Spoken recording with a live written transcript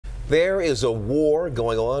There is a war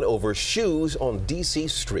going on over shoes on D.C.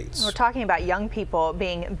 streets. We're talking about young people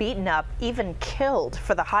being beaten up, even killed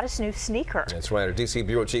for the hottest new sneaker. That's right. Our D.C.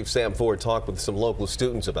 Bureau Chief Sam Ford talked with some local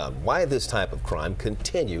students about why this type of crime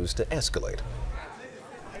continues to escalate.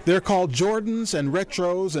 They're called Jordans and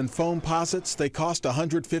retros and foam posits. They cost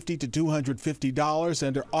 $150 to $250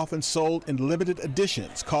 and are often sold in limited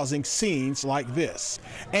editions, causing scenes like this.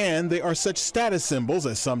 And they are such status symbols,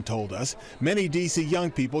 as some told us. Many D.C. young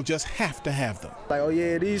people just have to have them. Like, oh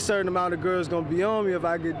yeah, these certain amount of girls gonna be on me if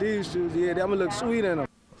I get these shoes. Yeah, I'm gonna look sweet in them.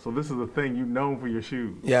 So this is the thing, you're known for your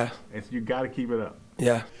shoes. Yeah. And so you got to keep it up.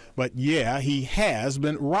 Yeah. But yeah, he has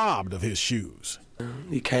been robbed of his shoes.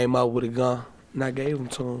 He came out with a gun, and I gave them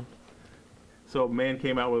to him. So a man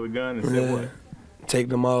came out with a gun and said what? Take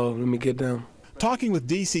them all, let me get them. Talking with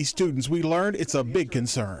D.C. students, we learned it's a big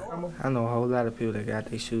concern. I know a whole lot of people that got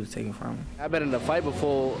their shoes taken from them. I've been in a fight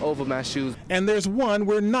before over my shoes. And there's one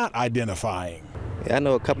we're not identifying. Yeah, I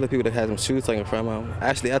know a couple of people that had some shoes taken from them.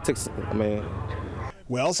 Actually,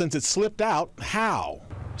 Well, since it slipped out, how?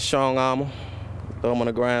 strong armor, throw them on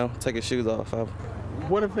the ground, take his shoes off of them.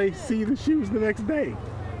 What if they see the shoes the next day?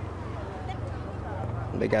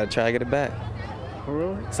 They got to try to get it back.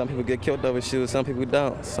 Really? Some people get killed over shoes, some people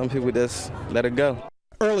don't. Some people just let it go.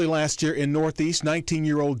 Early last year in Northeast,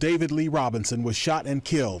 19-year-old David Lee Robinson was shot and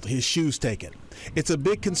killed, his shoes taken. It's a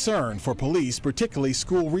big concern for police, particularly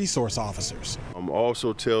school resource officers.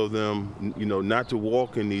 Also tell them, not to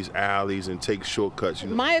walk in these alleys and take shortcuts.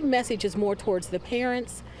 My message is more towards the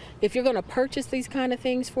parents. If you're going to purchase these kind of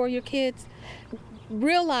things for your kids,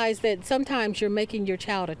 realize that sometimes you're making your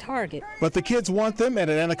child a target. But the kids want them, and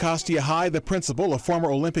at Anacostia High, the principal, a former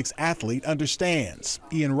Olympics athlete, understands.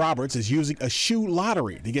 Ian Roberts is using a shoe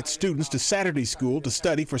lottery to get students to Saturday school to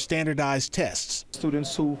study for standardized tests.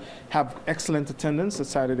 Students who have excellent attendance at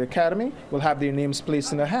Saturday Academy will have their names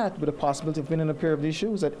placed in a hat with a possibility of winning a pair of these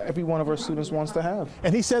shoes that every one of our students wants to have.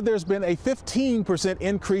 And he said there's been a 15%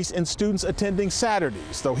 increase in students attending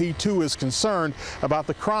Saturdays, though he too is concerned about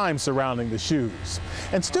the crime surrounding the shoes.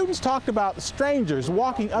 And students talked about strangers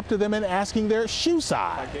walking up to them and asking their shoe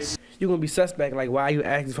size. You're going to be suspect, like, why are you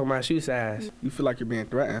asking for my shoe size? You feel like you're being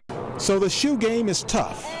threatened. So the shoe game is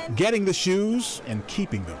tough, getting the shoes and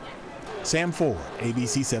keeping them. Sam Ford,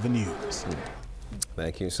 ABC 7 News.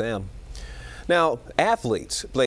 Thank you, Sam. Now, athletes play